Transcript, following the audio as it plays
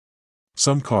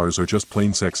Some cars are just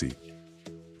plain sexy.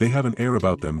 They have an air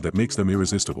about them that makes them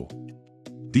irresistible.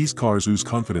 These cars ooze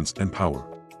confidence and power.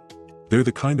 They're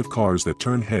the kind of cars that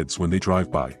turn heads when they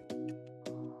drive by.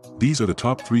 These are the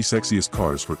top 3 sexiest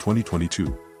cars for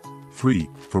 2022. 3.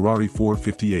 Ferrari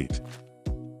 458.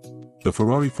 The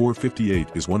Ferrari 458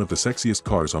 is one of the sexiest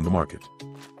cars on the market.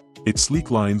 Its sleek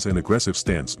lines and aggressive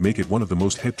stance make it one of the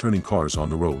most head-turning cars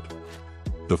on the road.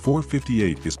 The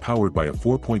 458 is powered by a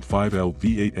 4.5L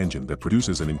V8 engine that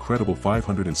produces an incredible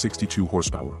 562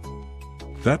 horsepower.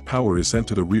 That power is sent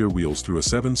to the rear wheels through a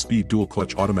 7-speed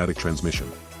dual-clutch automatic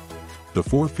transmission. The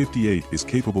 458 is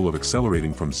capable of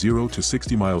accelerating from 0 to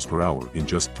 60 miles per hour in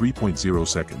just 3.0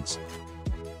 seconds.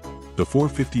 The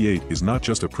 458 is not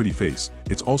just a pretty face,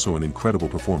 it's also an incredible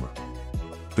performer.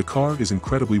 The car is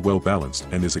incredibly well balanced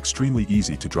and is extremely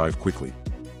easy to drive quickly.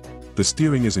 The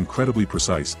steering is incredibly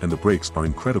precise and the brakes are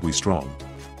incredibly strong.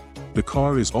 The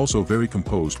car is also very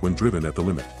composed when driven at the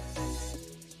limit.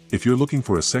 If you're looking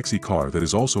for a sexy car that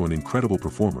is also an incredible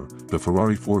performer, the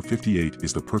Ferrari 458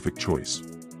 is the perfect choice.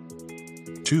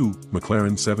 2.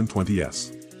 McLaren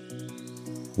 720S.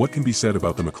 What can be said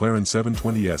about the McLaren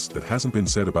 720S that hasn't been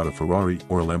said about a Ferrari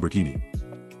or a Lamborghini?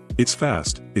 It's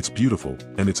fast, it's beautiful,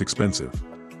 and it's expensive.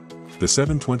 The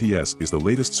 720S is the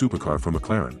latest supercar from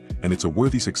McLaren, and it's a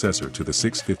worthy successor to the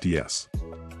 650S.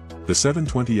 The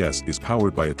 720S is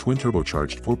powered by a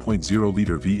twin-turbocharged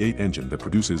 4.0-liter V8 engine that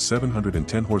produces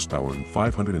 710 horsepower and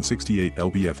 568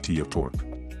 lb-ft of torque.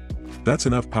 That's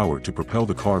enough power to propel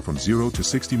the car from 0 to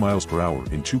 60 miles per hour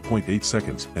in 2.8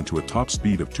 seconds and to a top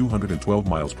speed of 212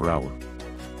 miles per hour.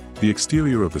 The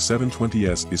exterior of the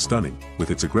 720S is stunning, with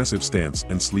its aggressive stance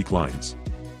and sleek lines.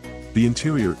 The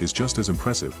interior is just as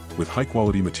impressive, with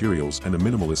high-quality materials and a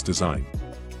minimalist design.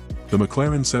 The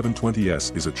McLaren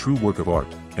 720S is a true work of art,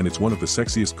 and it's one of the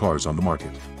sexiest cars on the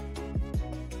market.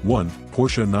 1.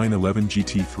 Porsche 911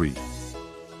 GT3.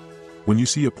 When you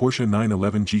see a Porsche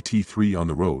 911 GT3 on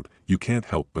the road, you can't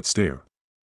help but stare.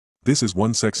 This is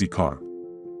one sexy car.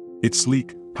 It's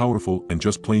sleek, powerful, and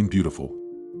just plain beautiful.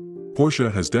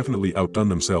 Porsche has definitely outdone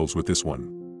themselves with this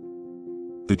one.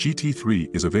 The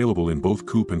GT3 is available in both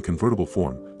coupe and convertible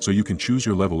form, so you can choose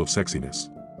your level of sexiness.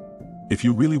 If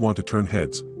you really want to turn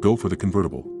heads, go for the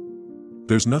convertible.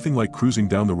 There's nothing like cruising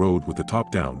down the road with the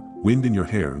top down, wind in your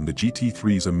hair, and the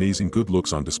GT3's amazing good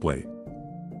looks on display.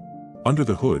 Under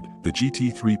the hood, the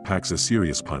GT3 packs a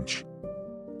serious punch.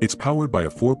 It's powered by a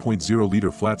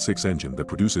 4.0-liter flat-six engine that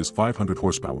produces 500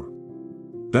 horsepower.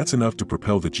 That's enough to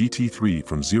propel the GT3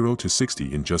 from 0 to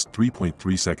 60 in just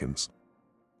 3.3 seconds.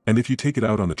 And if you take it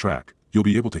out on the track, you'll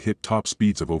be able to hit top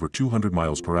speeds of over 200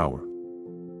 miles per hour.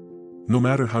 No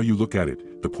matter how you look at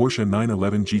it, the Porsche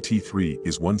 911 GT3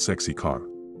 is one sexy car.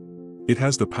 It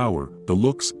has the power, the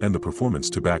looks, and the performance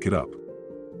to back it up.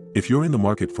 If you're in the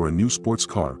market for a new sports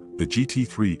car, the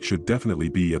GT3 should definitely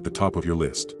be at the top of your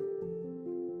list.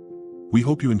 We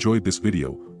hope you enjoyed this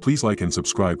video. Please like and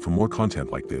subscribe for more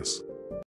content like this.